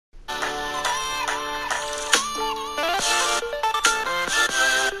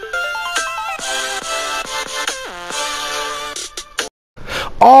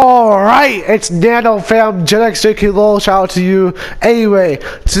Alright, it's Nano Fam, Gen X JK LOL, shout out to you. Anyway,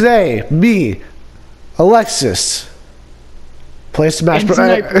 today, me, Alexis, play Smash Bros.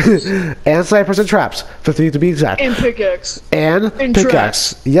 And snipers and traps, 50 to be exact. And pickaxe. And pickaxe.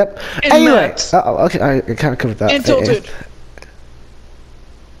 Traps. Yep. And anyway, okay, I can't cover that. And tilted.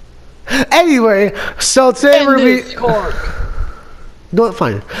 Anyway, so today we're gonna be. No,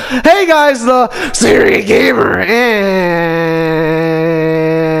 fine. Hey guys, the Serious Gamer and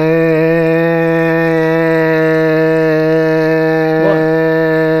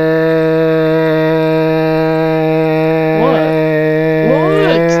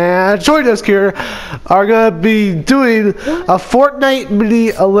Shorty here are gonna be doing a Fortnite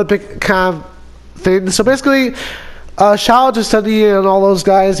mini Olympic kind of thing. So basically, shout out to Sunny and all those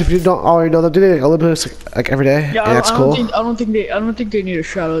guys. If you don't already know them, do they like Olympics like every day? Yeah, and that's cool. I don't think they need a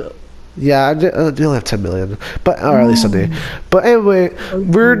shout out. Yeah, they only have 10 million, but or at least Sunday. But anyway,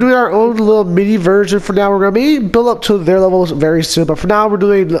 we're doing our own little mini version for now. We're gonna maybe build up to their levels very soon. But for now, we're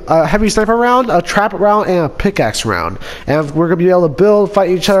doing a heavy sniper round, a trap round, and a pickaxe round. And we're gonna be able to build,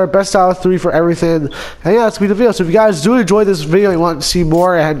 fight each other, best out of 3 for everything. And yeah, that's gonna be the video. So if you guys do enjoy this video and want to see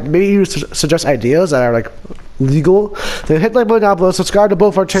more, and maybe you suggest ideas that are like legal, then hit like button down below, subscribe to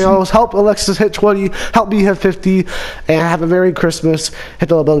both our channels, help Alexis hit 20, help me hit 50, and have a Merry Christmas. Hit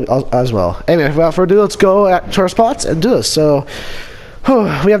the bell as well. Anyway, without further ado, let's go to our spots and do this. So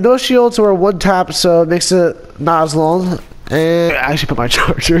we have no shield, so we're one tap, so it makes it not as long. And I actually put my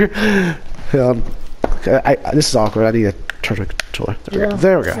charger. This is awkward. I need a charger controller.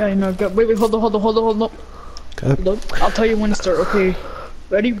 There we go. Yeah, no, wait, hold on. Hold on. I'll tell you when to start. Okay,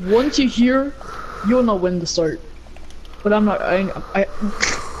 ready? Once you hear, you'll know when to start. But I'm not. I'm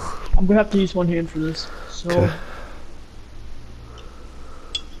gonna have to use one hand for this. So. Okay.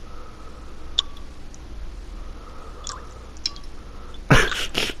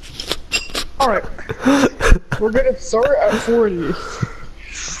 All right. We're gonna start at 40.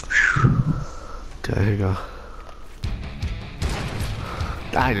 Okay, here you go.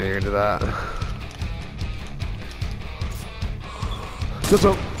 I knew you were gonna do that. Let's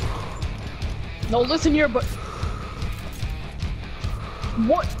go. No, listen here, but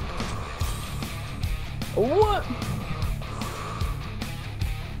what? What?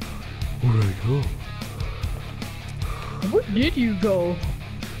 Where'd I go? Where did you go?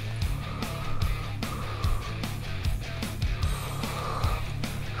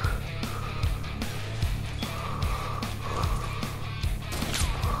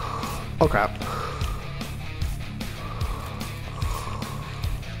 Oh crap.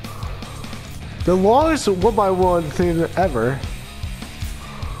 The longest 1x1 thing ever.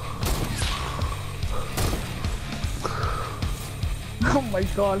 Oh my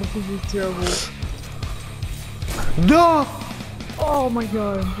god, this is terrible. No! Oh my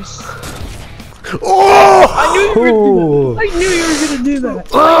god, I'm just... Oh! I knew you were gonna do that!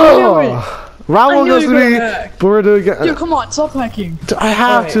 Oh! Round one goes to me, but we're doing it. Dude, come on, stop hacking. I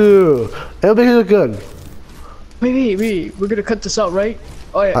have to. It'll make it look good. Wait, we're gonna cut this out, right?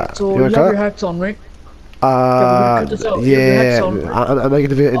 Oh yeah, so you have your hacks on, right? Yeah, I'm making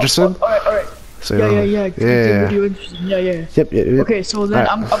the video interesting. Alright. So, yeah. Video interesting. Yeah. Yep. Okay, so then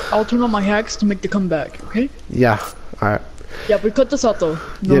I'll turn on my hacks to make the comeback, okay? Yeah, alright. Yeah, we cut this out though.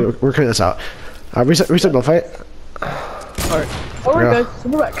 No. Yeah, we're cutting this out. Reset the fight. Alright guys, so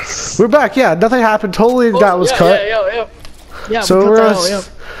we're back. We're back, yeah, nothing happened, totally that was cut. Yeah, so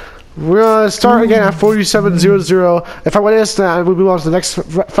we're gonna start again at 47-0-0. If I win this, then we'll move on to the next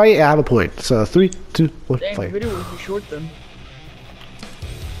fight and I have a point. So 3, 2, 1, dang, fight. The video would be short then.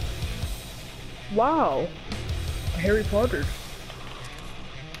 Wow. Harry Potter.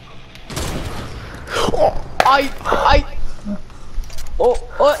 Oh,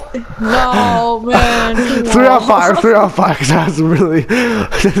 what? No, man. 3 out of 5, 3 out of 5, because that's really,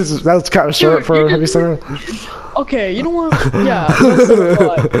 that was kind of short for heavy summer. Okay, you know what? Yeah,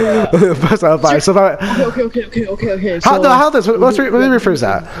 that's out of 5. So okay. So, how this? Let me rephrase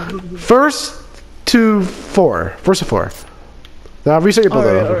that. First to 4. First to 4. Now reset your build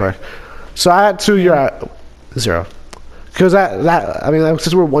real quick. So I had 2, you're at 0. Because I mean,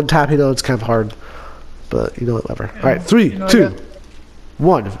 since we're one tap, you know, it's kind of hard. But you know what, whatever. All right, 3, 2,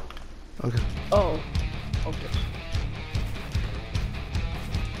 1. Okay. Oh. Okay.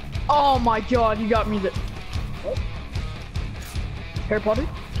 Oh my god, you got me the. What? Harry Potter?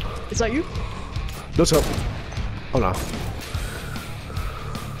 Is that you? Let's go. Oh no.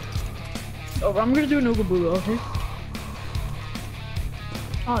 Oh, I'm gonna do an Ooga okay?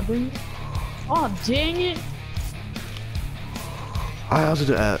 Oh, dang it. Oh, dang it. I also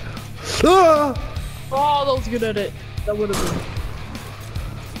do that. Ah! Oh, that was good at it. That would have been.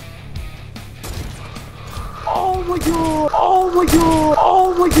 Oh my god! Oh my god!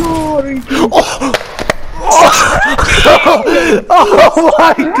 Oh my god! Are you kidding? Oh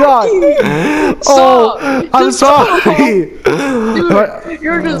my god! Stop! Oh, I'm Just stop. sorry! Dude,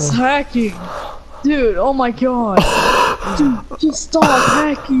 you're just hacking. Dude, oh my god. Dude, just stop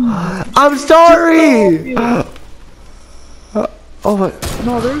hacking. I'm sorry! Oh my...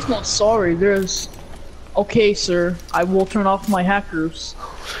 No, there's no sorry. There's... Okay, sir. I will turn off my hackers.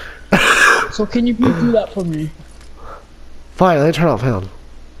 So can you please do that for me? Fine, let me turn off, hang on.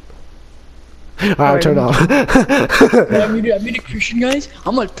 Alright, turn off. I muted Christian, guys.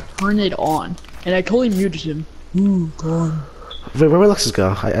 I'm gonna turn it on. And I totally muted him. Ooh, gone. Wait, where did Alexis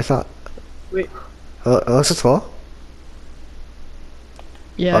go? I thought... Wait. Alexis, hello?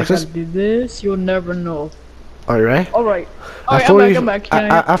 Yeah, Alexis? I gotta do this. You'll never know. Are you ready? Alright. Alright, I'm back.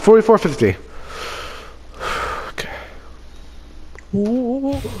 At 4450. Okay.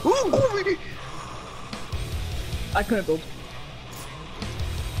 Ooh. I couldn't build.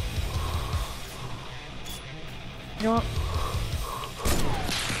 You know what?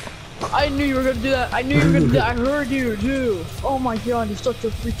 I knew you were gonna do that. I knew you were gonna do that. I heard you too. Oh my god, you're such a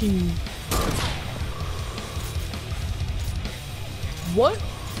freaking... What?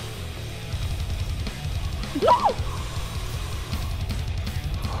 No!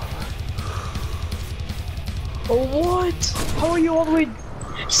 Oh, what? How are you all the way?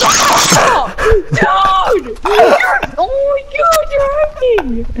 Stop! Dude! Oh my god, you're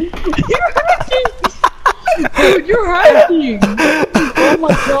hacking! You're hacking! Dude, you're hacking! Oh my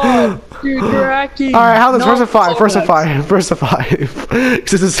god! Dude, you're hacking! Alright, how this? No, First of five, so first of fast. five, first of five.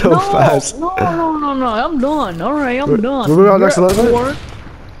 This is so fast. No, I'm done. Alright, I'm done. We're on You're next at level? 4.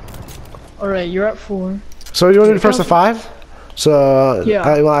 Alright, you're at 4. So you want to do first of five? So, Yeah.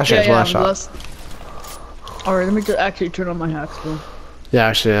 last chance, last shot. Alright, let me just actually turn on my hacks though. Yeah,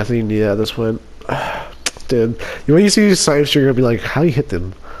 actually, I think you need that at this point. Dude, when you see these snipes, you're gonna be like, how you hit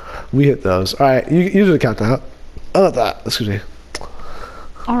them? We hit those. Alright, you do the countdown. How about that? Excuse me.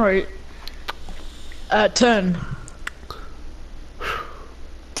 Alright. At 10.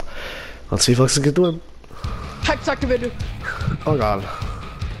 Let's see if Alex can do it. Hacks activated. Oh god.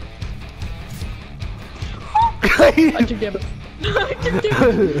 I took damage. I took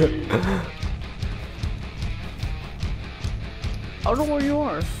damage. I don't know where you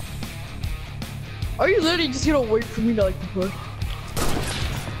are. Are you literally just gonna wait for me to like push?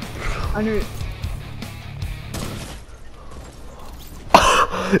 I knew it.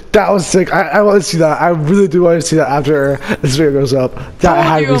 That was sick. I want to see that. I really do want to see that after this video goes up. That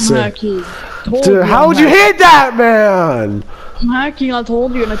had to be sick. Dude, how would you hit that, man? I'm hacking, I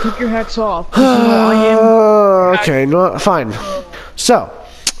told you, and I took your hacks off. Okay, no, fine. So,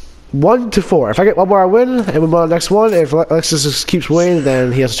 1 to 4. If I get one more, I win, and we move on to the next one. If Alexis just keeps winning,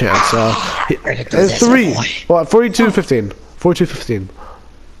 then he has a chance. So, and 3. Well, 42-15. 42-15.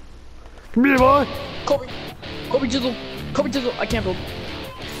 Come here, boy. Kobe Jizzle. Kobe Jizzle. I can't build.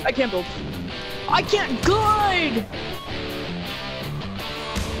 I can't build. I can't glide!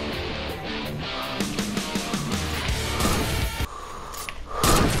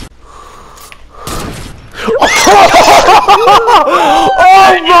 Oh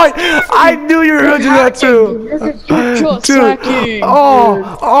my! I knew you were gonna do that too. You're just hacking.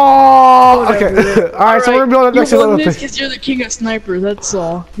 Okay. Alright, so we're gonna be on the next level. This because you're the king of snipers, that's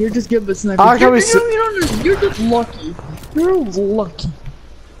all. You're just good with snipers. You're just lucky. You're lucky.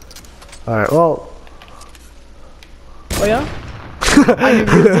 Alright, well. Oh yeah? I knew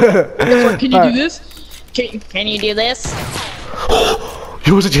you were gonna do that. Can you do this? Can you do this?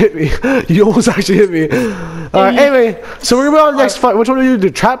 You almost hit me. You almost actually hit me. Alright, anyway, so we're gonna be on the next fight. Which one do you do?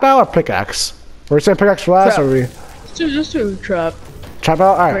 Trap bow or pickaxe? We're saying pickaxe for last, or we? Just do trap. Trap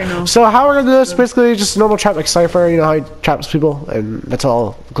bow? Alright. So how we're gonna do this, basically just normal trap like Cypher, you know how he traps people, and that's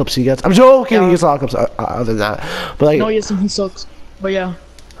all the clips he gets. I'm joking, Yeah. he gets a lot of clips other than that. But like, No, yes, and he sucks. But yeah,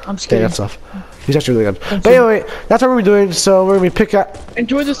 I'm just kidding. that stuff. He's actually really good. But anyway, that's what we're doing, so we're gonna be pickaxe.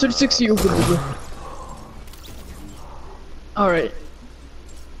 Enjoy this 36 year old. Alright.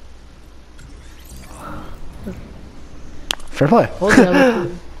 Fair play.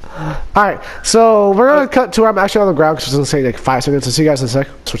 Okay, Alright, so we're gonna cut to where I'm actually on the ground because it's gonna take like 5 seconds. So see you guys in a sec.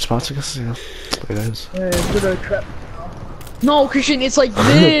 Switch spots, I guess. Yeah. There it is. No, Christian, it's like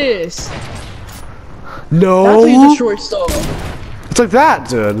this. No. That's how you destroy stuff. It's like that,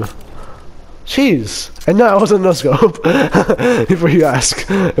 dude. Jeez. And no, it wasn't no scope. Before you ask,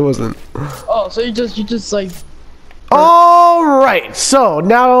 it wasn't. Oh, so you just like. Alright, so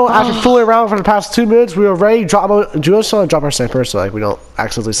now after fooling around for the past 2 minutes, we are ready to drop our sniper so like we don't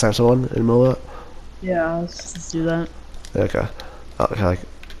accidentally snipe someone in the middle of it. Yeah, let's do that. Okay. Okay, like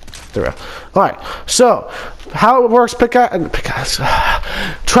There we go. Alright, so how it works, pickaxe,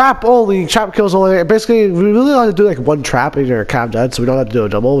 trap only, trap kills only. Basically, we really like to do like one trap and you're kind of dead, so we don't have to do a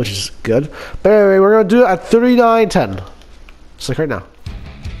double, which is good. But anyway, we're going to do it at 39:10. Just like right now.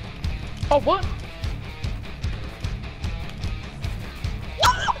 Oh, what?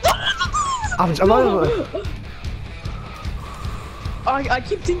 I'm not even... I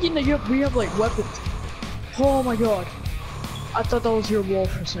keep thinking that we have like weapons. Oh my god. I thought that was your wall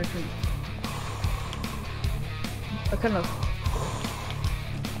for a second. I kind of...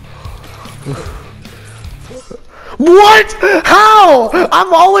 What? How?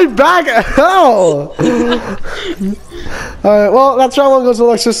 I'm all the way back. How? Alright, well, that's how long goes to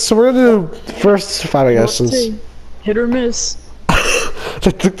Alexis. So we're gonna do first 5, I guess. Hit or miss. I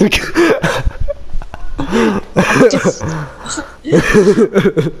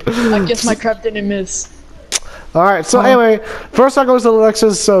guess my crap didn't miss. Alright, so anyway, first shot goes to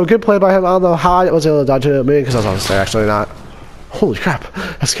Alexis, so good play by him. I don't know how I was able to dodge it, maybe because I was on the stair, actually not. Holy crap,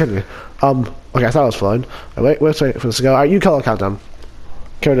 that scared me. Okay, I thought I was flying. Wait for this to go. Alright, you call a countdown.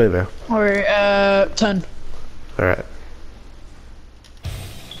 Carry it over. Alright, 10. Alright.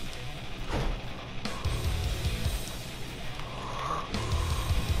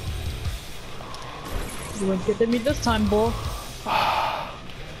 You won't get to me this time, boy.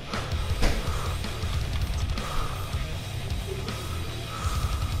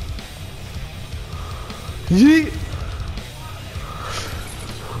 Yeet!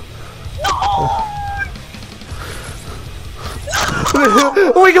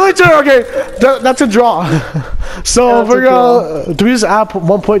 Wait, okay, that's a draw. So we're gonna do we just add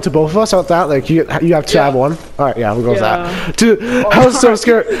 1 point to both of us? Out that like you have to add 1. All right, yeah, we'll go with that. Dude, I was so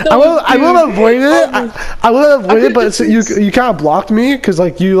scared. I would have avoided it. I would have avoided, but you kind of blocked me because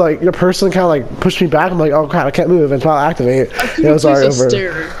like your person kind of like pushed me back. I'm like, oh crap, I can't move until I activate. It was already over.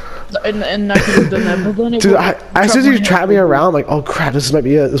 And I could have done that, but then it dude, as soon as you trap me around, like, oh crap, this might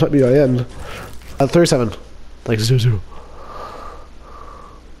be it. This might be the end. 37, like 0-0.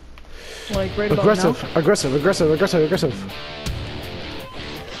 Like right about now? Aggressive.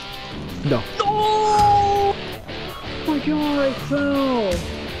 No. No! Oh my god, I fell.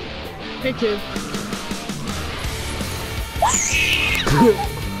 Hey kid.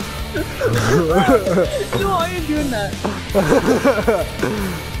 No, I ain't doing that.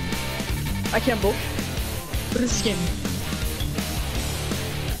 I can't bolt. What is this game?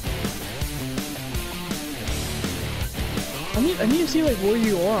 I need to see like where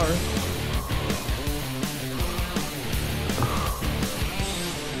you are.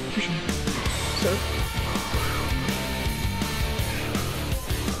 Sir.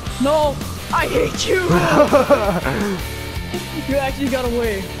 No! I hate you! You actually got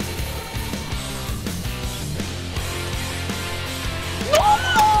away. No!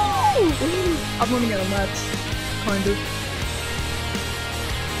 I'm running out of mats. Kind of.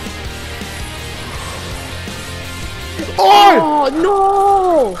 Oh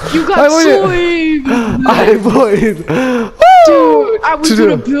no! You got saved! I played. Dude, I was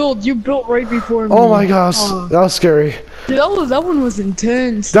gonna build. You built right before me. Oh my gosh, that was scary. Dude, that one was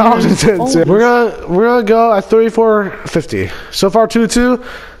intense. That was intense. Oh. We're gonna go at 34-50. So far 2-2.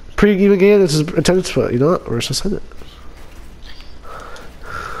 Pretty even game. This is intense, but you know what? We're just gonna send it.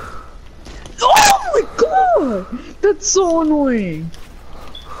 Oh my god! That's so annoying.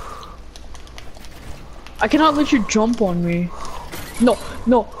 I cannot let you jump on me. No.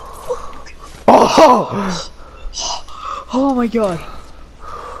 Oh! Oh my god.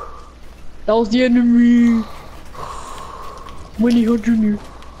 That was the enemy. Winnie Hunt Jr.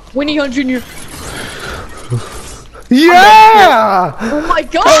 Yeah! Oh my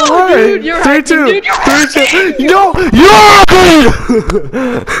god, dude, you're hacking, dude, you're hacking! No,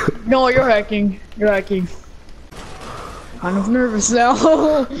 No, you're hacking. Kind of nervous now.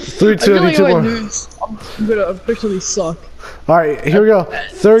 3-2, I'm gonna officially suck. Alright, here we go.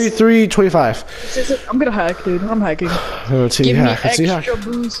 33-25. I'm gonna hack, dude. I'm hacking. Give me extra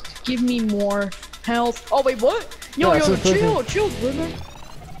boost. Give me more health. Oh wait, what? Yo, chill, brother.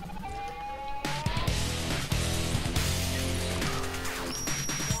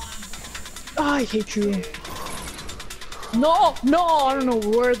 I hate you. No, I don't know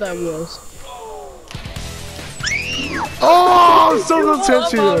where that was. Oh, so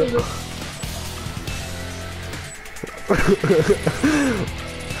intense here.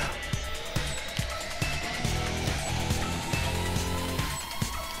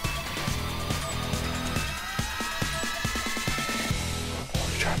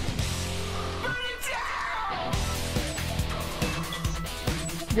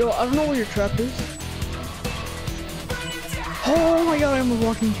 Yo, I don't know where your trap is. Oh my god, I'm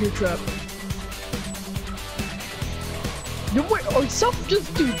walking into your trap. No way, oh, stop,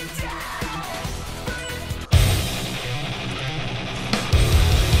 just dude.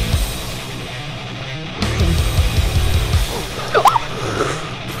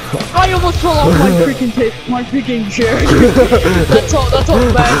 I almost fell off my freaking my freaking chair. That's how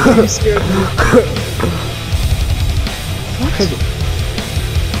bad you scared me. What?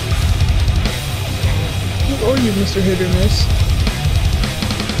 Who are you, Mr. Hit or Miss?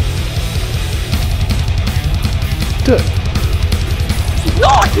 Good. No,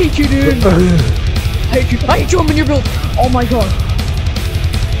 I hate you, dude! I hate you, I'm in your build! Oh my god.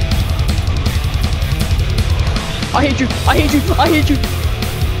 I hate you, I hate you, I hate you!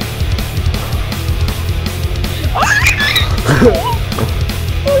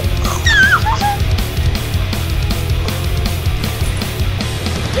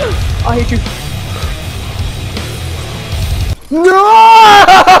 I hate you. No!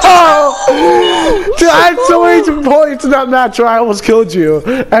 Dude, I had so many points in that match where I almost killed you.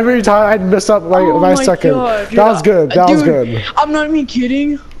 Every time I'd miss up my second. God, dude, that was good. That was good. I'm not even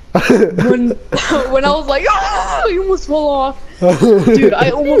kidding. when I was like, ah, you almost fell off. Dude,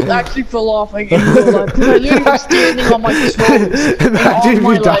 I almost actually fell off like in real life because I literally was standing on my toes. Imagine if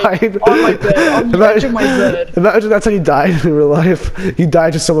you died. On my bed, on the edge of my bed. Imagine that's how you died in real life. You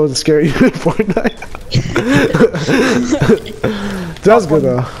died to someone to scare you in Fortnite. That was good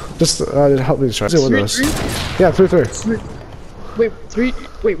though. Just help me try. Three? Yeah, 3-3. Wait, 3?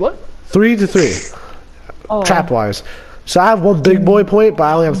 Wait, what? 3-3. Oh. Trap wise. So I have one big boy point, but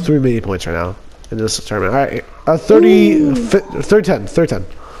I only have 3 mini points right now in this tournament. All right, 30-10.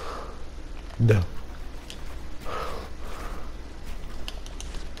 No.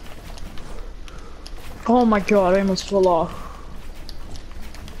 Oh my god, I almost fell off.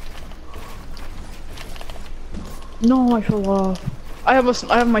 No, I fell off. I have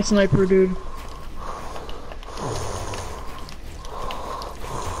my sniper, dude.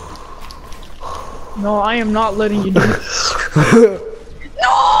 No, I am not letting you do this.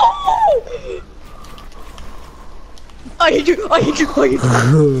 No! I hate you, I hate you, I hate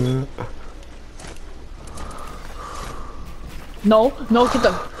you. No, get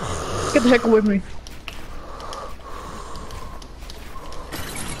the heck away from me.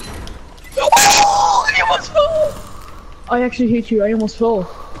 Oh, I almost fell! I actually hate you, I almost fell.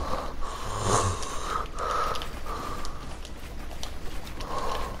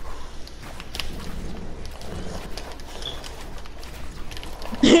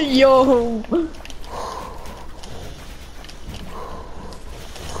 Yo!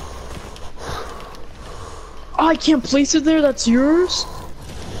 Oh, I can't place it there, that's yours?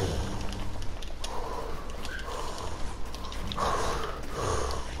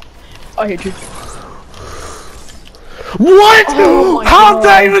 I hate you. What? Oh How's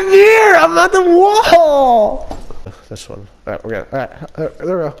that even near? I'm at the wall! This one. Alright, we're good. Alright, there we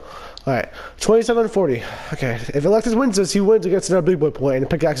go. Alright, 27-40. Okay, if Alexis wins this, he wins against another big boy point, and the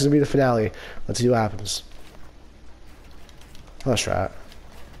pickaxe is gonna be the finale. Let's see what happens. Let's try it.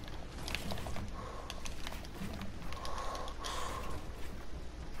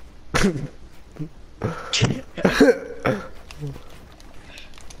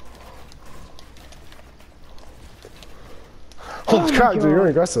 Holy crap, dude, you're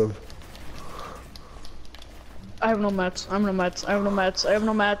aggressive. I have no mats. I have no mats. I have no mats. I have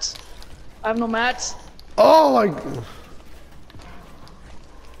no mats. I have no mats. Oh my!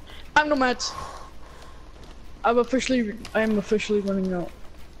 I have no mats. I am officially running out.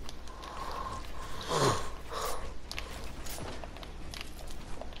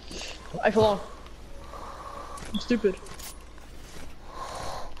 I fell off. I'm stupid.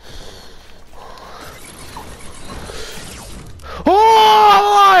 Oh, I'm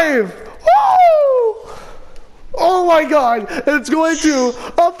alive! Oh! Oh my god! It's going to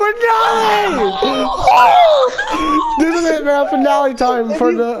a finale! Oh! This is it, man. Finale time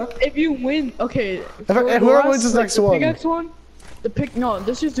for the. If you win, okay. If whoever wins this next one. Pickaxe one. No,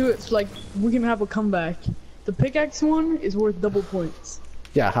 let's just do it. So, like we can have a comeback. The pickaxe one is worth double points.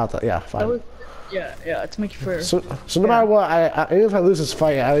 Yeah, fine. Yeah, to make it fair. So no matter what, even if I lose this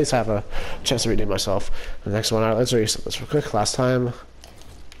fight, I at least have a chance to redeem myself. The next one, let's reset this real quick. Last time.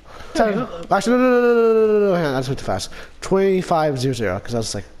 Actually, no, hang on, that's way too fast. 25-0, because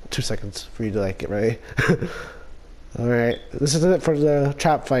that's like 2 seconds for you to like get ready. Alright, this is it for the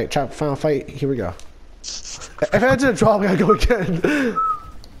trap final fight. Here we go. If I did a draw, we gotta go again.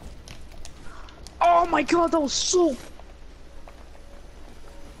 Oh my god, that was so.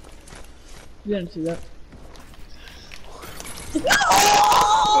 You didn't see that.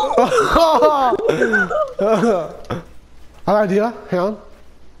 I have an idea. Hang on.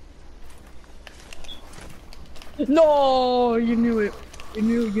 No, you knew it.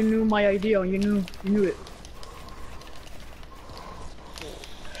 You knew my idea. You knew it.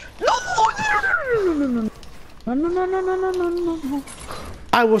 No! No.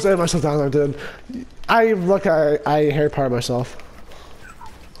 I almost ended myself down there, dude. I hair part myself.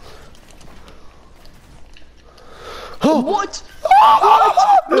 What? What?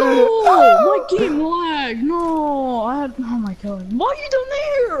 No! My game lagged. No, I had. Oh my god! Why are you down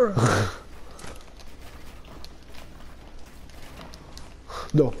there?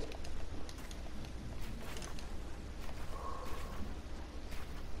 No.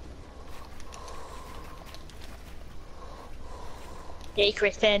 Hey,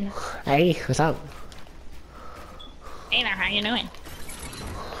 Kristen. Hey, what's up? Hey, now, how you doing?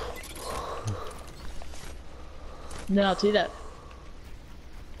 No, I'll do that.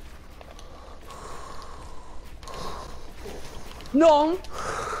 No.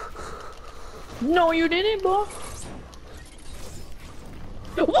 No, you didn't, boy.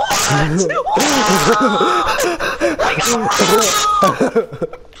 What? I'm dead.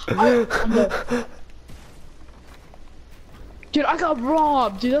 Dude, I got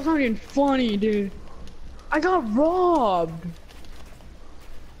robbed, dude. That's not even funny, dude. I got robbed.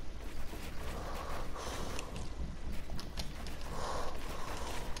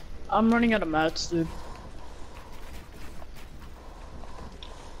 I'm running out of mats, dude.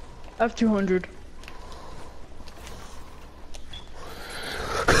 I have 200.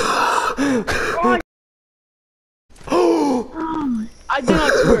 I did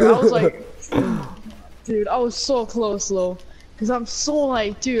not swear. I was like, dude, I was so close, though. Cause I'm so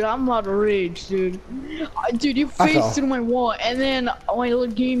like, dude, I'm out of rage, dude. Dude, you faced through my wall, and then my little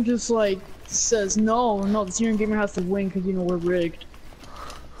game just like says, no, the Syrian gamer has to win, cause you know we're rigged.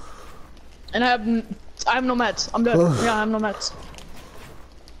 And I have no mats. I'm dead. Yeah, I have no mats.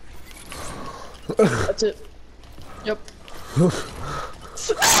 That's it. Yep.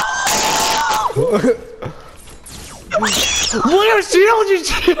 What are shield, you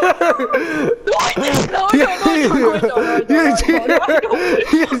cheater! No, I didn't. No,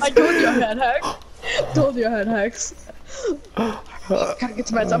 I told you I had hacks. Told you I had hacks. Gotta get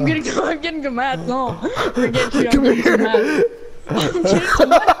some mats. I'm getting the mats. No, forget you. I'm getting some mats. I'm getting some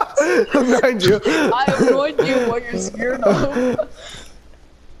mats. I'm behind you. I have no idea what you're scared of.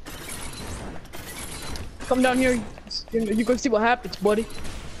 Come down here. You go see what happens, buddy.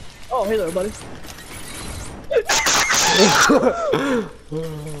 Oh, hey there, buddy.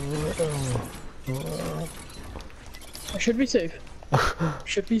 I should be safe.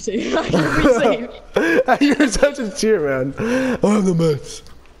 Should be safe. I should be safe. You're such a cheer, man. I have the mats.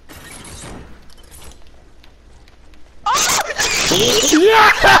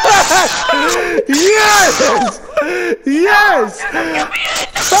 Yes! Yes! Yes!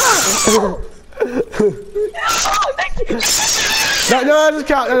 No, that doesn't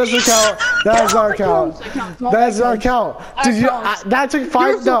count. That doesn't count. That does not count. That does not count. Did you? That took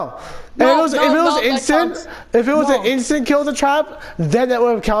 5. No. If it was instant, if it was an instant kill the trap, then that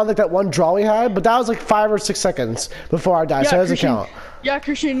would have counted like that one draw we had. But that was like 5 or 6 seconds before I died, so it doesn't count. Yeah,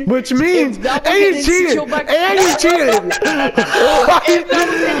 Christian. Which means, and you cheated! And you cheated!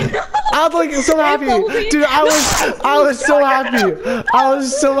 I was like so happy, dude. I was so happy. I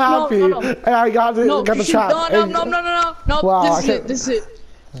was so happy, and I got the trap. No. Wow, This is it.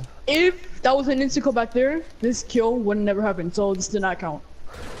 If that was an instant kill back there, this kill would never happen. So this did not count.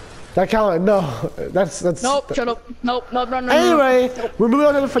 That counted. No, that's. Nope. Shut up. Nope. No. Anyway, we're moving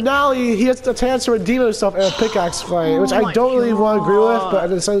on to the finale. He has the chance to redeem himself in a pickaxe fight, which I don't really want to agree with, but at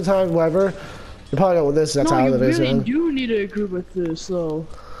the same time, whatever. You probably know what this is. That's how it is. No, you really do need to agree with this, though.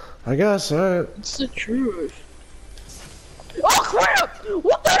 I guess. All right. It's the truth. Oh crap!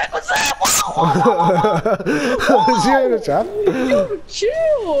 What the heck was that? Is he in the chat? Yo,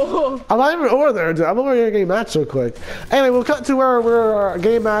 chill! I'm not even over there, dude. I'm over here getting matched real quick. Anyway, we'll cut to where we're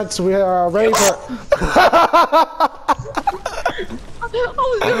getting matched. We are ready for. I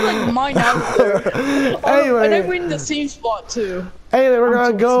was doing like mine out there. Anyway. And I win the same spot too. Anyway, we're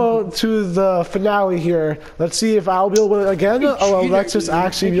gonna go to the finale here. Let's see if I'll be able to win again, or will Alexis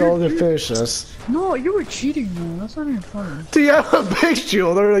actually be able to finish this. No, you were cheating, man. That's not even funny. Dude, you have a big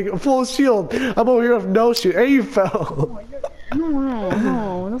shield, or like a full shield. I'm over here with no shield, and you fell.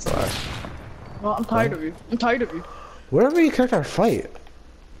 No, that's not. Well, I'm tired of you. Where are we connect our fight?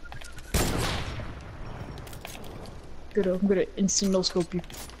 I'm gonna instant no scope you.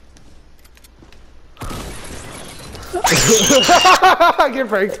 Get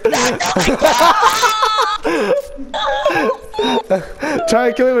pranked. Try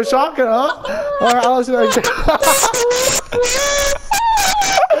to kill him with a shotgun, huh? Alright, I'll see that.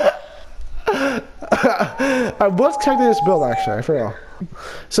 Alright, what's technically this build actually? I forgot.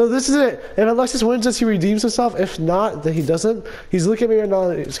 So this is it. If Alexis wins this, he redeems himself. If not, then he doesn't. He's looking at me right now,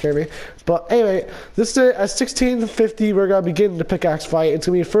 it scared me. But anyway, this is it. At 16:50, we're gonna begin the pickaxe fight. It's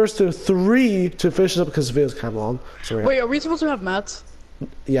gonna be first to 3 to finish it up because the video's kind of long. So Wait, are we supposed to have mats?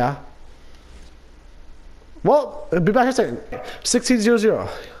 yeah. Well, I'll be back in a second. 16:00.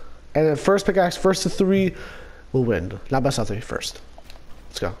 And then first pickaxe, first to 3 will win. Not best of 3 first.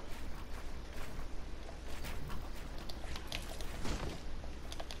 Let's go.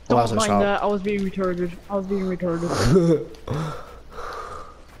 Don't mind that. I was being retarded. I was being retarded.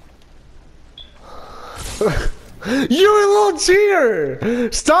 You little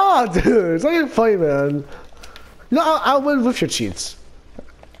cheater! Stop, dude. It's not even funny, man. No, I'll win with your cheats.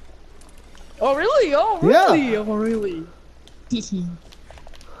 Oh really? Oh really? Yeah. Oh really?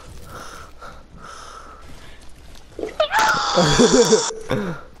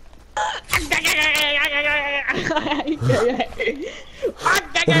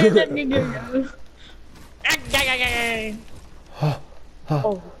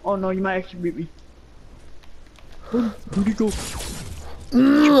 Oh no, you might actually beat me. Where'd you go?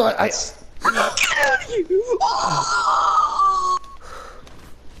 No, it's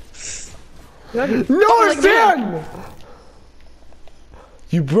Dan!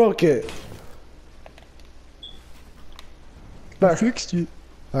 You broke it. I fixed it.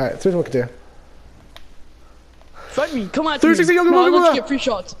 Alright, 3 what can do. Fight me, come on. 360, let's get free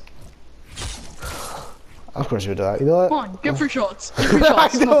shots. Of course you would do that. You know what? Come on, get free shots. Get free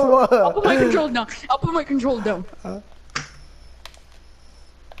shots. I don't want. I'll put my control down. I'll put my control down.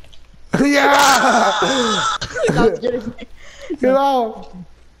 Yeah! That's getting me. Get out!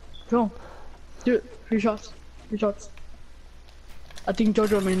 Go. Do it. Free shots. Free shots. I think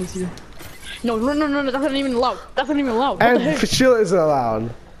Jojo Man is here. No, that's not even allowed. That's not even allowed. What the heck? And chill isn't allowed.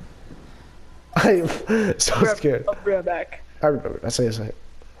 I'm so scared. I'll bring it back. I remember. That's how you say it.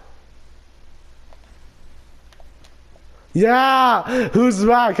 Yeah! Who's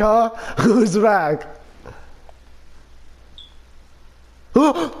back, huh? Who's back?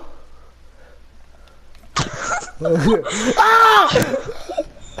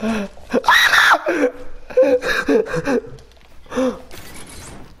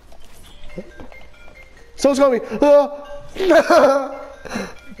 Someone's got me.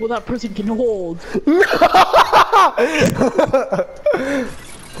 Well, that person can hold. I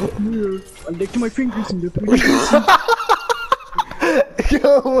licked my fingers in the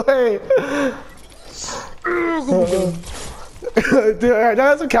Go away. Dude, that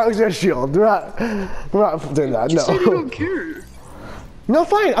doesn't count as your shield. We're not doing that. You No. said you don't care. No,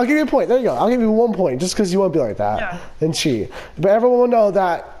 fine. I'll give you a point. There you go. I'll give you 1 point just because you won't be like that and cheat. But everyone will know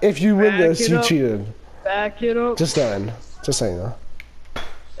that if you win this, you cheated. Back it up. Just saying. Just saying, though.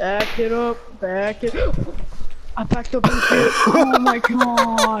 Back it up. Back it up. I backed up and shit. Oh my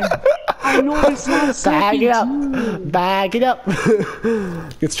god. I know it's not Bag it up. Bag it up.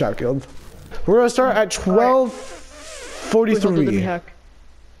 Gets trap killed. We're gonna start at 12:43.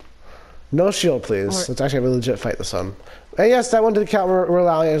 No shield, please. Right. Let's actually have a legit fight this one. And yes, that one did count. We're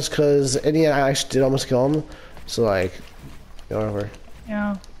allowing us because in the end I actually did almost kill him. So like, whatever.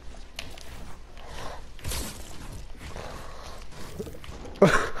 Yeah.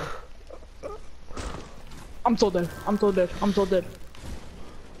 I'm so dead. I'm so dead. I'm so dead.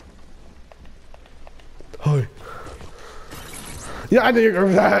 Hi. Yeah, I knew you were going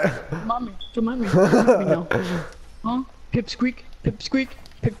for that. Mommy, come at me. Come at me now. Huh? Pip squeak. Pip squeak.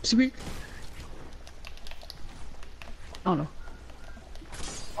 Pip squeak. Oh no.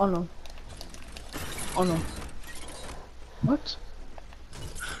 Oh no. Oh no. What?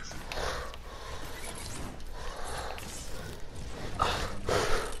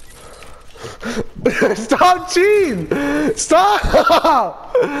 Stop cheating! Stop!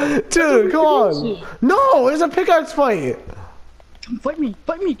 Dude, come on. No, it's a pickaxe fight. Fight me,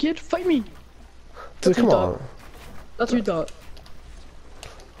 kid, fight me. Dude, come on. That's what you thought.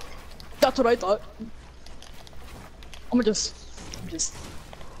 That's what I thought. I'm just.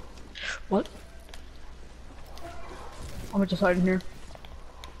 What? I'm gonna just hide in here.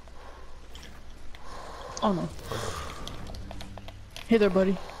 Oh no. Hey there,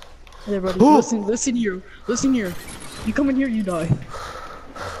 buddy. Hey there, buddy. Listen here. Listen here. You come in here, you die.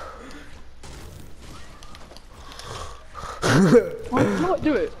 No,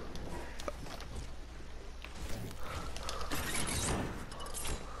 do it.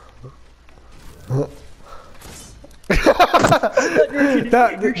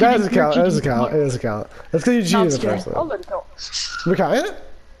 that doesn't count. That doesn't count. It doesn't count. That's because you cheated the first one. I'll let it go. We're counting it?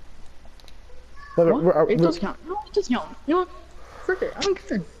 What? It does count. No, it does count. You know what? Frick it. I don't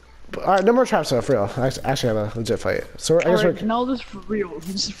care. All right, no more traps though, for real. I actually have a legit fight. So I guess Alright, now this is for real.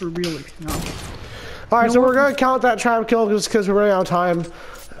 This is for real now. All right, so we're gonna count that trap kill just because we're running out of time.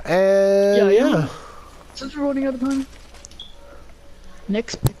 And yeah. Since we're running out of time,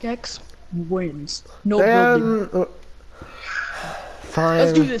 next pickaxe wins. No And building. fine.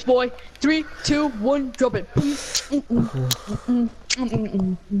 Let's do this, boy. 3, 2, 1, drop it.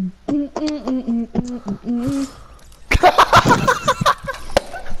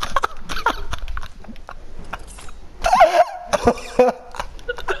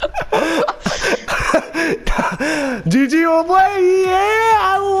 GG will play, yeah!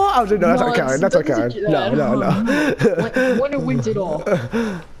 I won. Oh, no, that's not coward. That's not coward. No. Winner wins it all.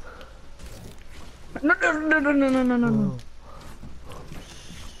 No.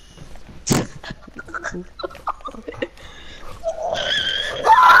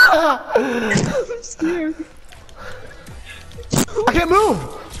 I'm scared. I can't move!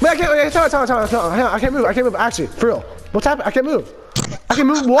 Man, I can't, I can't move, actually, for real. What's happening? I can't move. I can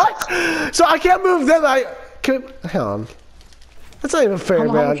move, what? So I can't move, then I can, hang on. That's not even fair, man.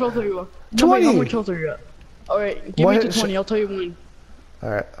 How much health are you at? 20! How much health are you at? Alright, give me to 20, I'll tell you when.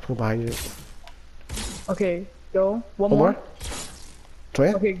 Alright, I'll go behind you. Okay, go. One One more. more?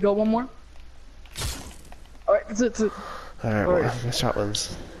 20? Okay, go one more. Alright, that's it. Alright, Alright. well, my shot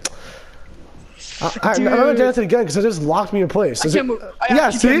wins. I'm gonna dance it again because it just locked me in place. I can't move. Yeah,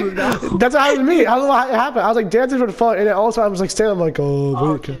 see? That's what happened to me. I don't know how it happened. I was like dancing for the fun, and then all of a sudden I was like standing, I'm like,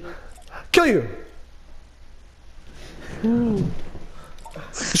 oh, wait. Kill you!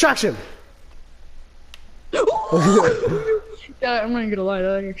 Distraction! Yeah, I'm not gonna lie,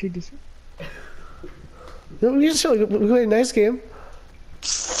 that actually just... We just we played a nice game.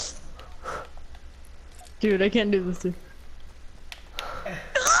 Dude, I can't do this, dude.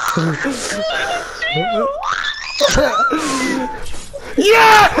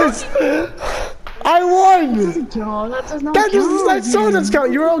 Yes! I won! No, that does not That count. doesn't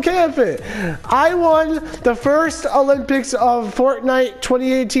count. You were okay with it. I won the first Olympics of Fortnite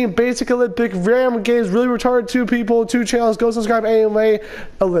 2018 Basic Olympic Random Games. Really retarded 2 people, 2 channels. Go subscribe anyway.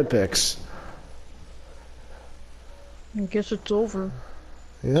 Olympics. I guess it's over.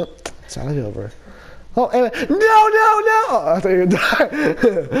 Yep, it's out over. Oh, anyway. No! I thought you were gonna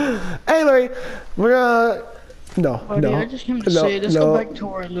die. Anyway, we're gonna. No, Buddy, no. I just came to say, let's go back to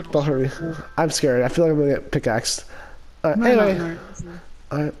our little... Don't hurry. I'm scared. I feel like I'm gonna get pickaxed. Anyway.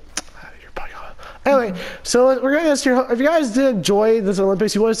 You're probably gone. Anyway, so we're gonna ask you if you guys did enjoy this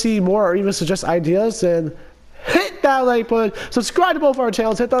Olympics, you want to see more or even suggest ideas, then hit that like button, subscribe to both our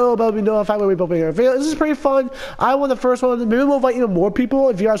channels, hit that little bell to be notified when we both make our video. This is pretty fun. I won the first one. Maybe we'll invite even more people.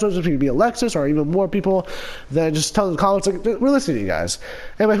 If you guys want to be Alexis or even more people, then just tell them in the comments. Like, we're listening to you guys.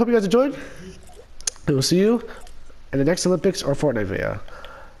 Anyway, I hope you guys enjoyed. And we'll see you in the next Olympics or Fortnite video.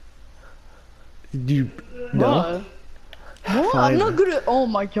 You know? What? I'm not good at... Oh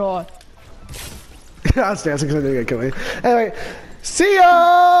my god. I was dancing because I knew you were gonna kill me. Anyway, see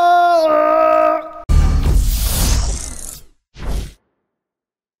ya!